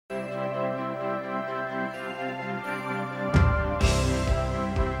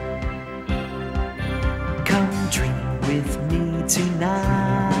with me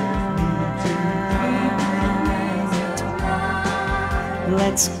tonight.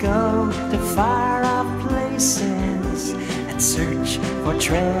 Let's go to far-off places and search for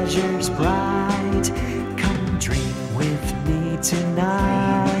treasures bright. Come dream with me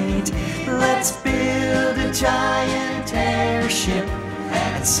tonight. Let's build a giant airship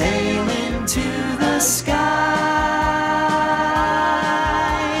and sail into the sky.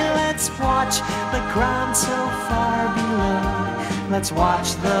 Let's watch the ground so far below. Let's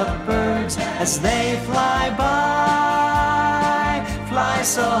watch the birds as they fly by, fly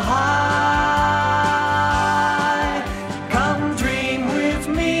so high. Come dream with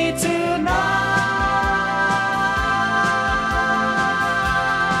me tonight.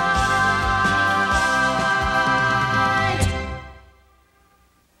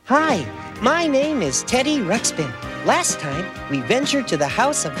 Hi, my name is Teddy Ruxpin. Last time, we ventured to the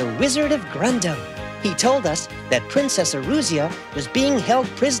house of the Wizard of Grundo. He told us that Princess Aruzia was being held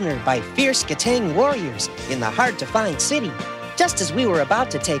prisoner by fierce Gatang warriors in the hard-to-find city. Just as we were about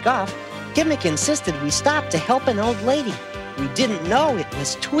to take off, Gimmick insisted we stop to help an old lady. We didn't know it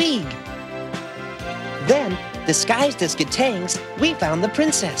was Tweeg. Then, disguised as Gatangs, we found the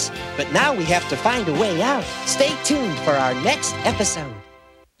princess. But now we have to find a way out. Stay tuned for our next episode.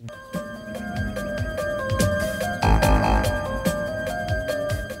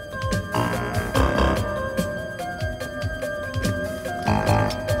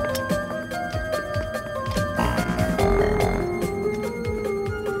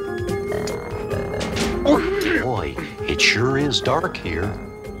 Boy, it sure is dark here.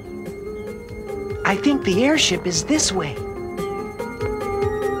 I think the airship is this way.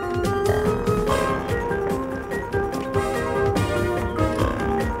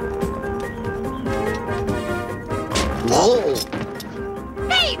 Whoa!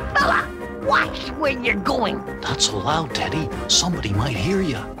 Hey, fella! Watch where you're going. Not so loud, Teddy. Somebody might hear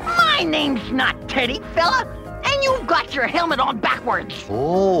you. My name's not Teddy, fella. And you've got your helmet on backwards.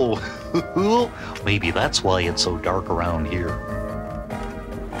 Oh, maybe that's why it's so dark around here.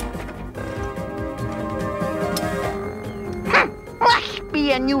 Must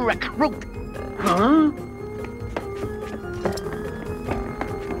be a new recruit. Huh?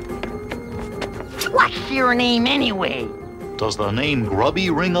 What's your name anyway? Does the name Grubby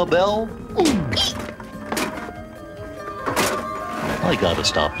ring a bell? I gotta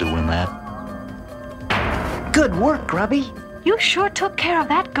stop doing that. Good work, Grubby. You sure took care of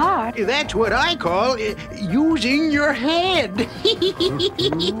that guard. That's what I call using your head.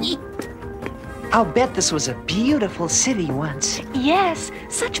 I'll bet this was a beautiful city once. Yes,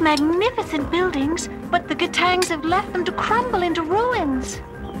 such magnificent buildings, but the Gatangs have left them to crumble into ruins.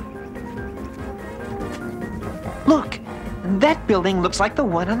 Look, that building looks like the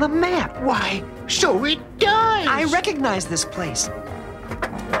one on the map. Why, so it does. I recognize this place.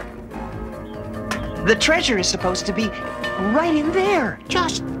 The treasure is supposed to be right in there.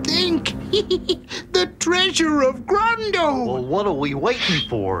 Just think, the treasure of Grundo. Well, what are we waiting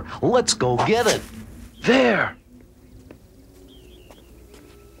for? Let's go get it. There.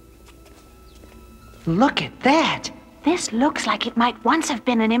 Look at that. This looks like it might once have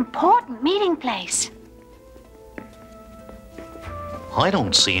been an important meeting place. I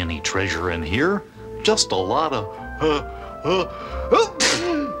don't see any treasure in here. Just a lot of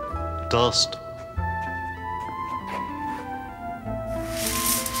dust.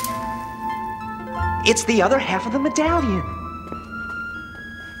 It's the other half of the medallion.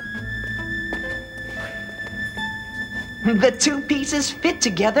 The two pieces fit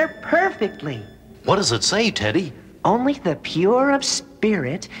together perfectly. What does it say, Teddy? Only the pure of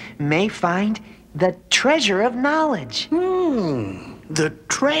spirit may find the treasure of knowledge. The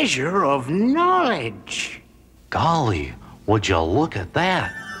treasure of knowledge. Golly, would you look at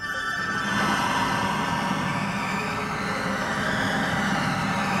that?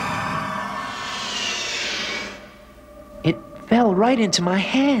 It fell right into my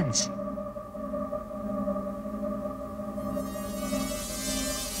hands.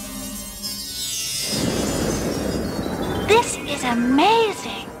 This is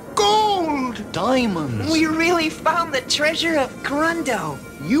amazing. Gold! Diamonds! We really found the treasure of Grundo.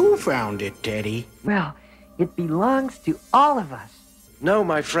 You found it, Teddy. Well, it belongs to all of us. No,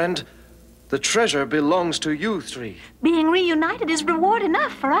 my friend. The treasure belongs to you three. Being reunited is reward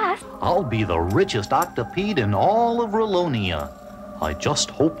enough for us. I'll be the richest octopede in all of Relonia. I just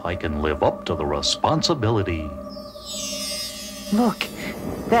hope I can live up to the responsibility. Look,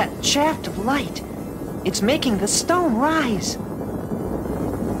 that shaft of light. It's making the stone rise.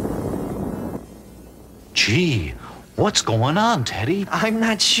 Gee, what's going on, Teddy? I'm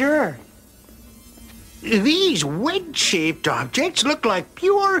not sure. These wedge-shaped objects look like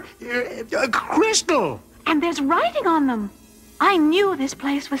pure crystal. And there's writing on them. I knew this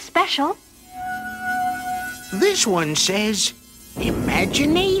place was special. This one says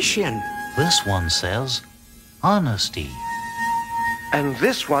imagination. This one says honesty. And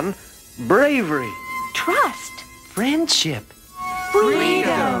this one, bravery. Trust. Friendship.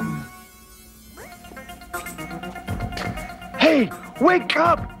 Freedom. Hey, wake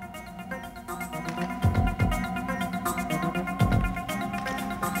up!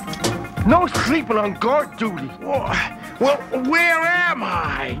 No sleeping on guard duty. Well, where am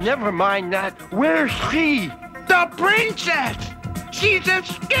I? Never mind that. Where's she? The princess! She's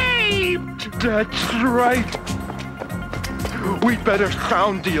escaped! That's right. We'd better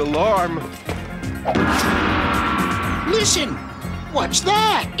sound the alarm. Listen! What's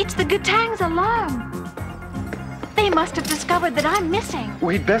that? It's the Gatang's alarm. They must have discovered that I'm missing.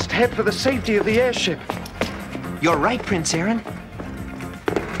 We'd best head for the safety of the airship. You're right, Prince Aaron.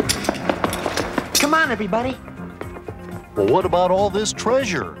 Come on, everybody. Well, what about all this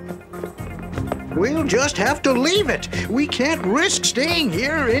treasure? We'll just have to leave it. We can't risk staying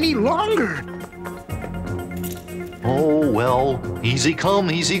here any longer. Oh, well, easy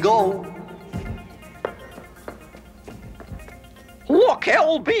come, easy go. Look,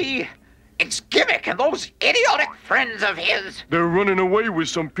 LB! It's Gimmick and those idiotic friends of his. They're running away with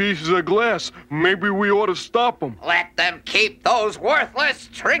some pieces of glass. Maybe we ought to stop them. Let them keep those worthless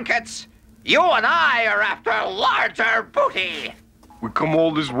trinkets. You and I are after larger booty. We come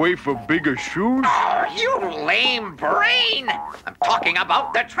all this way for bigger shoes? Oh, you lame brain! I'm talking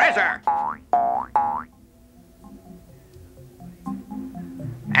about the treasure.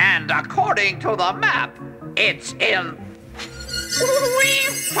 And according to the map, it's in... We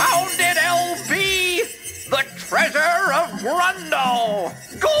found it, LB! The treasure of Grundo!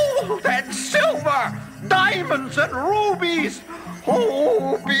 Gold and silver! Diamonds and rubies!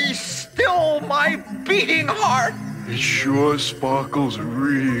 Oh, be still, my beating heart! It sure sparkles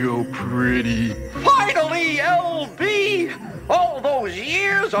real pretty. Finally, LB! All those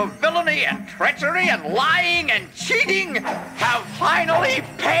years of villainy and treachery and lying and cheating have finally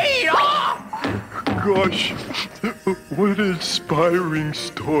paid off! Gosh, what an inspiring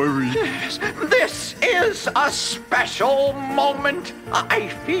story. Yes, this is a special moment. I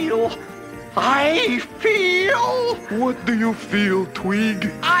feel... What do you feel,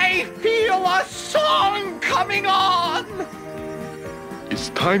 Twig? I feel a song coming on! It's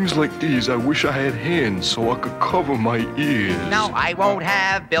times like these I wish I had hands so I could cover my ears. Now I won't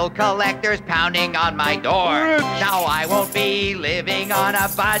have bill collectors pounding on my door. Now I won't be living on a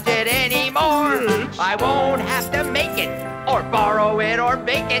budget anymore. I won't have to make it, or borrow it, or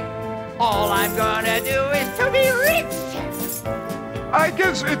bake it. All I'm gonna do is to be rich. I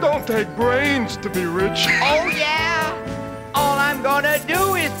guess it don't take brains to be rich. Oh yeah, all I'm gonna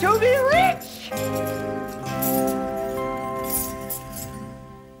do is to be rich.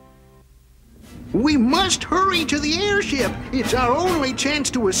 We must hurry to the airship. It's our only chance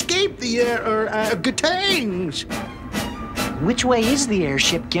to escape the Gatangs. Which way is the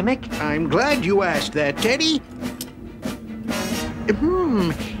airship, Gimmick? I'm glad you asked that, Teddy.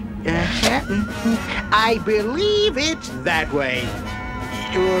 I believe it's that way.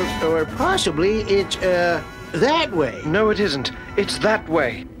 Or possibly it's, that way. No, it isn't. It's that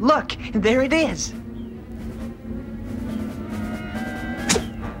way. Look, there it is.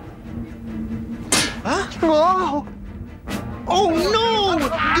 Huh? Oh! Oh no!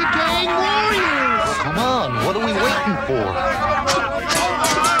 Gatang warriors! Come on, what are we waiting for?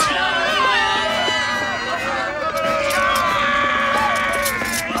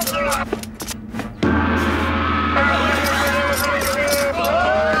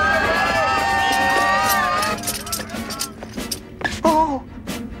 Oh!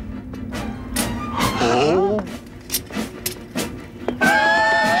 Oh!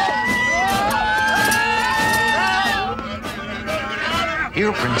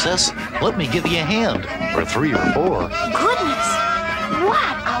 Here, Princess, let me give you a hand. Or 3 or 4. Goodness!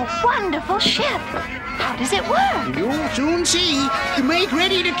 What a wonderful ship! How does it work? You'll soon see. Make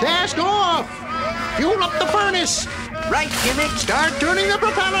ready to cast off. Fuel up the furnace. Right, Gimmick. Start turning the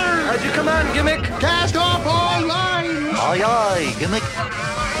propeller. As you command, Gimmick. Cast off all lines. Aye, aye, Gimmick.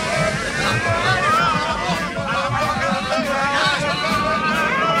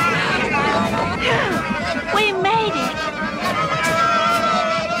 We made it!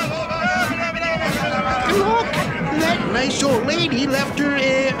 Look, that nice old lady left her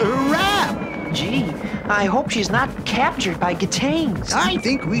wrap. Gee, I hope she's not captured by Gatangs. I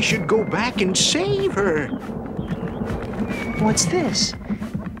think we should go back and save her. What's this?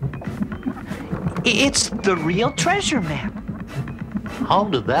 It's the real treasure map. How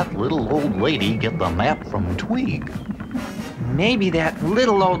did that little old lady get the map from Tweeg? Maybe that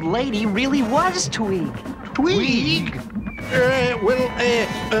little old lady really was Tweeg. Tweeg?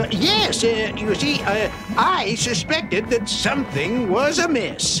 Yes, you see, I suspected that something was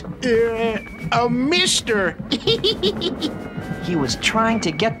amiss. A mister. He was trying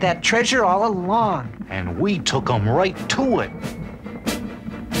to get that treasure all along. And we took him right to it.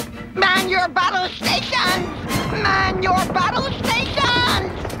 Man your battle stations! Man your battle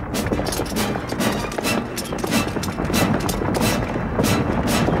stations!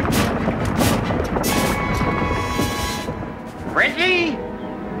 Ready?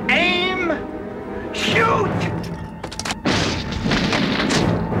 Aim! Shoot!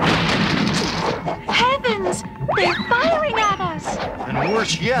 Heavens! They're firing at us! And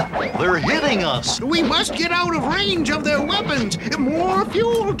worse yet, they're hitting us. We must get out of range of their weapons. More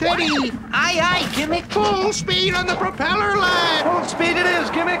fuel, Teddy. Aye, Gimmick. Full speed on the propeller, lad. Full speed it is,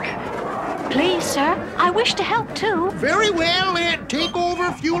 Gimmick. Please, sir, I wish to help too. Very well, take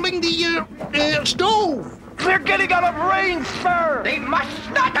over fueling the stove. They're getting out of range, sir. They must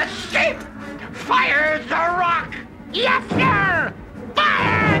not escape! Fire the rock! Yes, sir!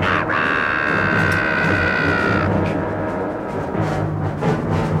 Fire the rock!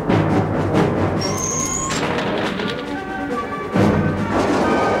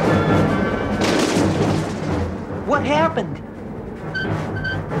 What happened?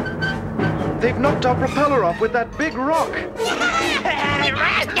 They've knocked our propeller off with that big rock. They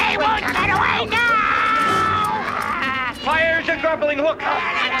won't get away now! Fire's a grappling hook. We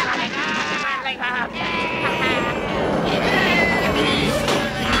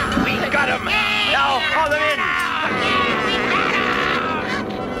got him! Now haul them in!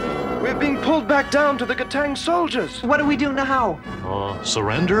 We're being pulled back down to the Gatang soldiers. What do we do now?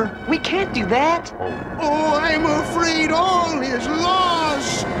 Surrender? We can't do that. Oh, I'm afraid all is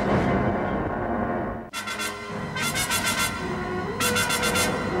lost.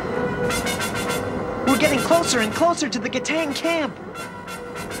 We're getting closer and closer to the Gatang camp.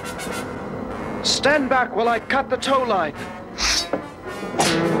 Stand back while I cut the tow line.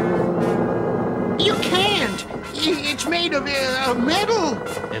 You can't. It's made of metal.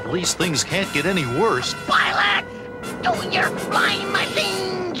 At least things can't get any worse. Pilot! Do your flying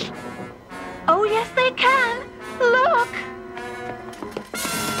machines! Oh, yes, they can. Look!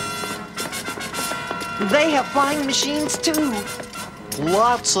 They have flying machines too.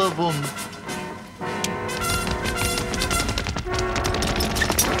 Lots of them.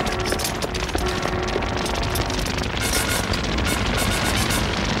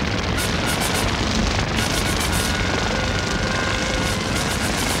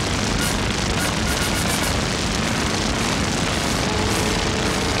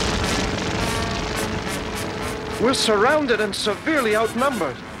 We're surrounded and severely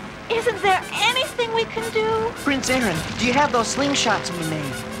outnumbered. Isn't there anything we can do? Prince Aaron, do you have those slingshots we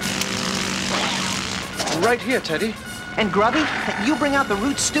made? Right here, Teddy. And Grubby, you bring out the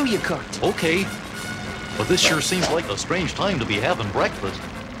root stew you cooked. Okay. But this sure seems like a strange time to be having breakfast.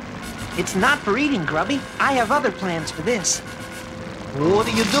 It's not for eating, Grubby. I have other plans for this. What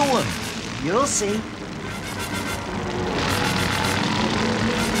are you doing? You'll see.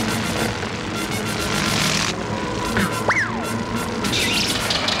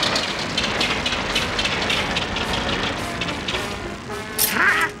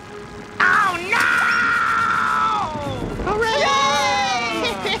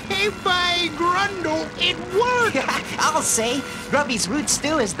 I'll say, Grubby's root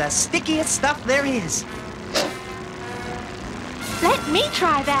stew is the stickiest stuff there is. Let me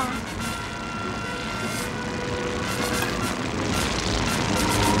try that.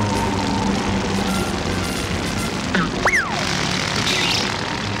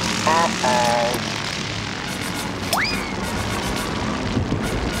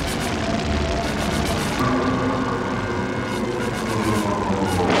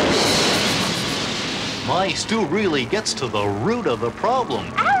 My stew really gets to the root of the problem.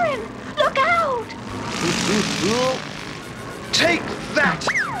 Aaron, look out! Take that!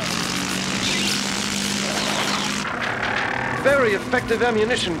 Very effective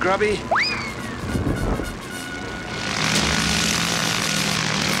ammunition, Grubby.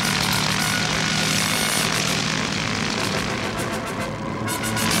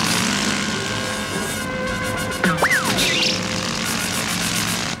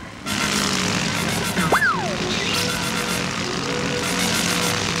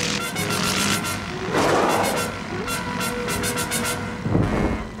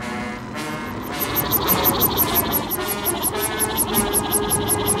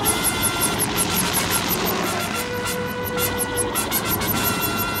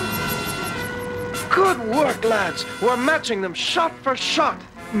 lads. We're matching them shot for shot.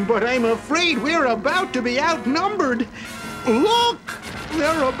 But I'm afraid we're about to be outnumbered. Look!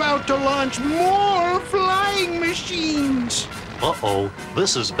 They're about to launch more flying machines. Uh-oh,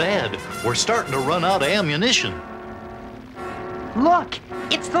 this is bad. We're starting to run out of ammunition. Look,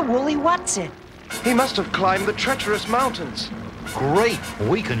 it's the Woolly Whatsit. He must have climbed the Treacherous mountains. Great,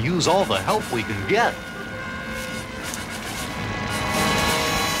 we can use all the help we can get.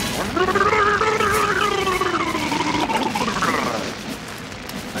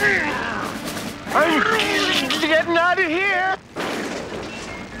 I'm getting out of here.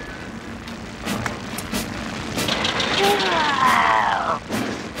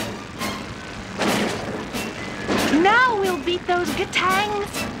 Now we'll beat those gatangs.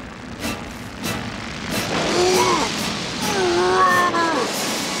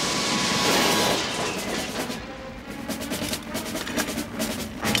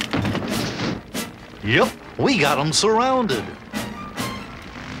 Yep, we got them surrounded.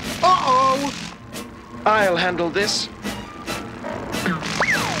 Uh-oh! I'll handle this.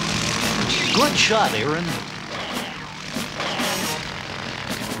 Good shot, Aaron.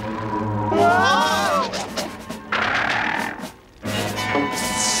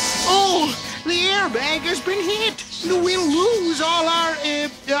 Oh, the airbag has been hit. We'll lose all our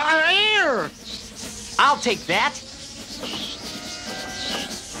air. I'll take that.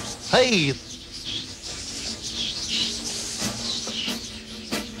 Hey,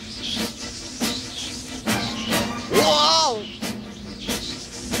 Whoa!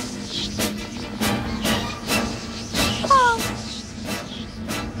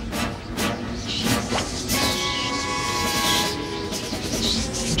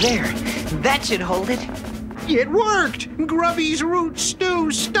 There, that should hold it. It worked. Grubby's root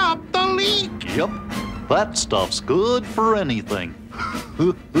stew stopped the leak. yep, that stuff's good for anything.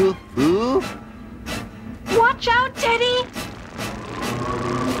 Watch out, Teddy!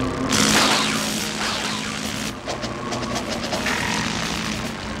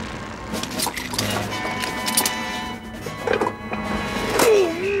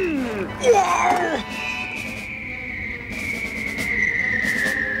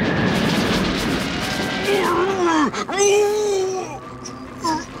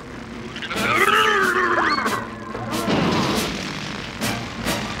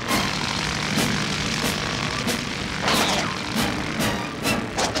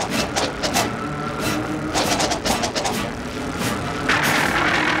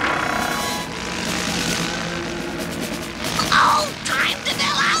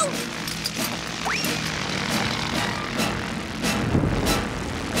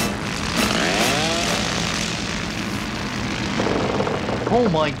 Oh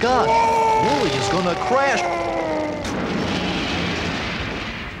my God, Wooly is gonna crash.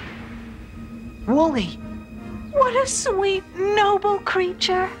 Woolly. What a sweet, noble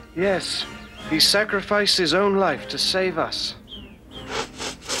creature. Yes, he sacrificed his own life to save us.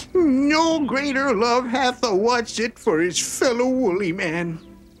 No greater love hath a Whatsit for his fellow woolly man.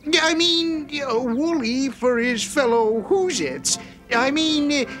 I mean, woolly for his fellow who's-its. I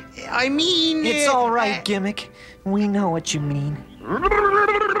mean... It's all right, Gimmick. We know what you mean.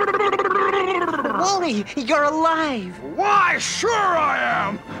 Woolly, you're alive. Why, sure I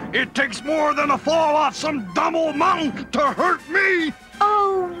am. It takes more than a fall off some dumb old mountain to hurt me.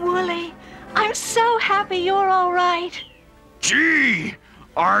 Oh, Woolly, I'm so happy you're all right. Gee,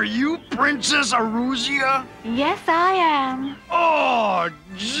 are you Princess Aruzia? Yes, I am. Oh,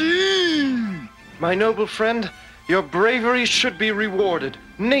 gee. My noble friend, your bravery should be rewarded.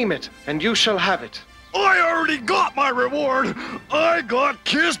 Name it, and you shall have it. I already got my reward. I got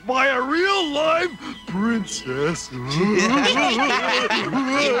kissed by a real live princess.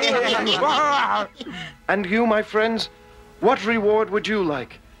 And you, my friends, what reward would you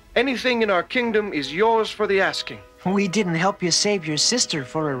like? Anything in our kingdom is yours for the asking. We didn't help you save your sister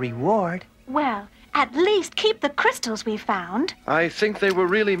for a reward. Well, at least keep the crystals we found. I think they were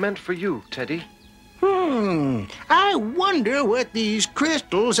really meant for you, Teddy. I wonder what these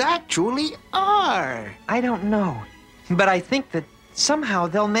crystals actually are. I don't know. But I think that somehow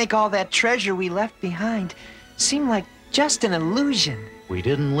they'll make all that treasure we left behind seem like just an illusion. We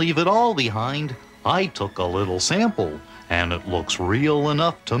didn't leave it all behind. I took a little sample, and it looks real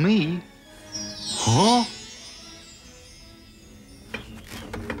enough to me. Huh?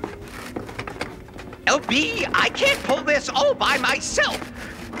 LB, I can't pull this all by myself.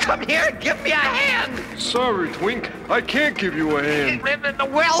 Come here and give me a hand. Sorry, Twink. I can't give you a hand.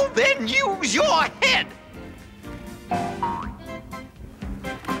 Well, then use your head.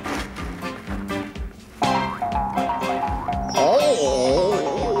 Oh.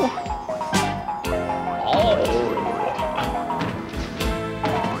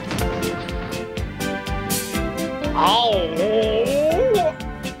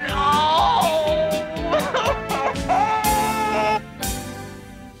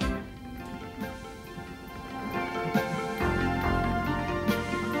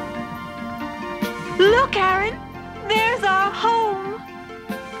 Look, Aaron, there's our home.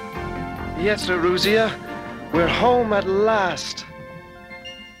 Yes, Aruzia, we're home at last.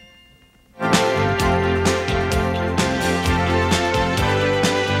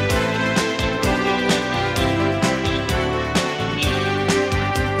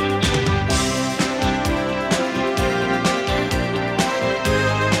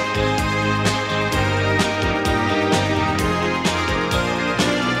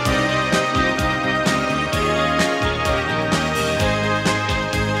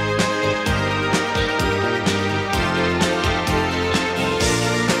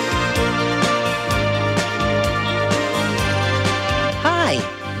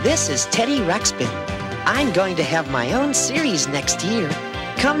 This is Teddy Ruxpin. I'm going to have my own series next year.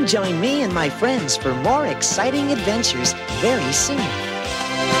 Come join me and my friends for more exciting adventures very soon.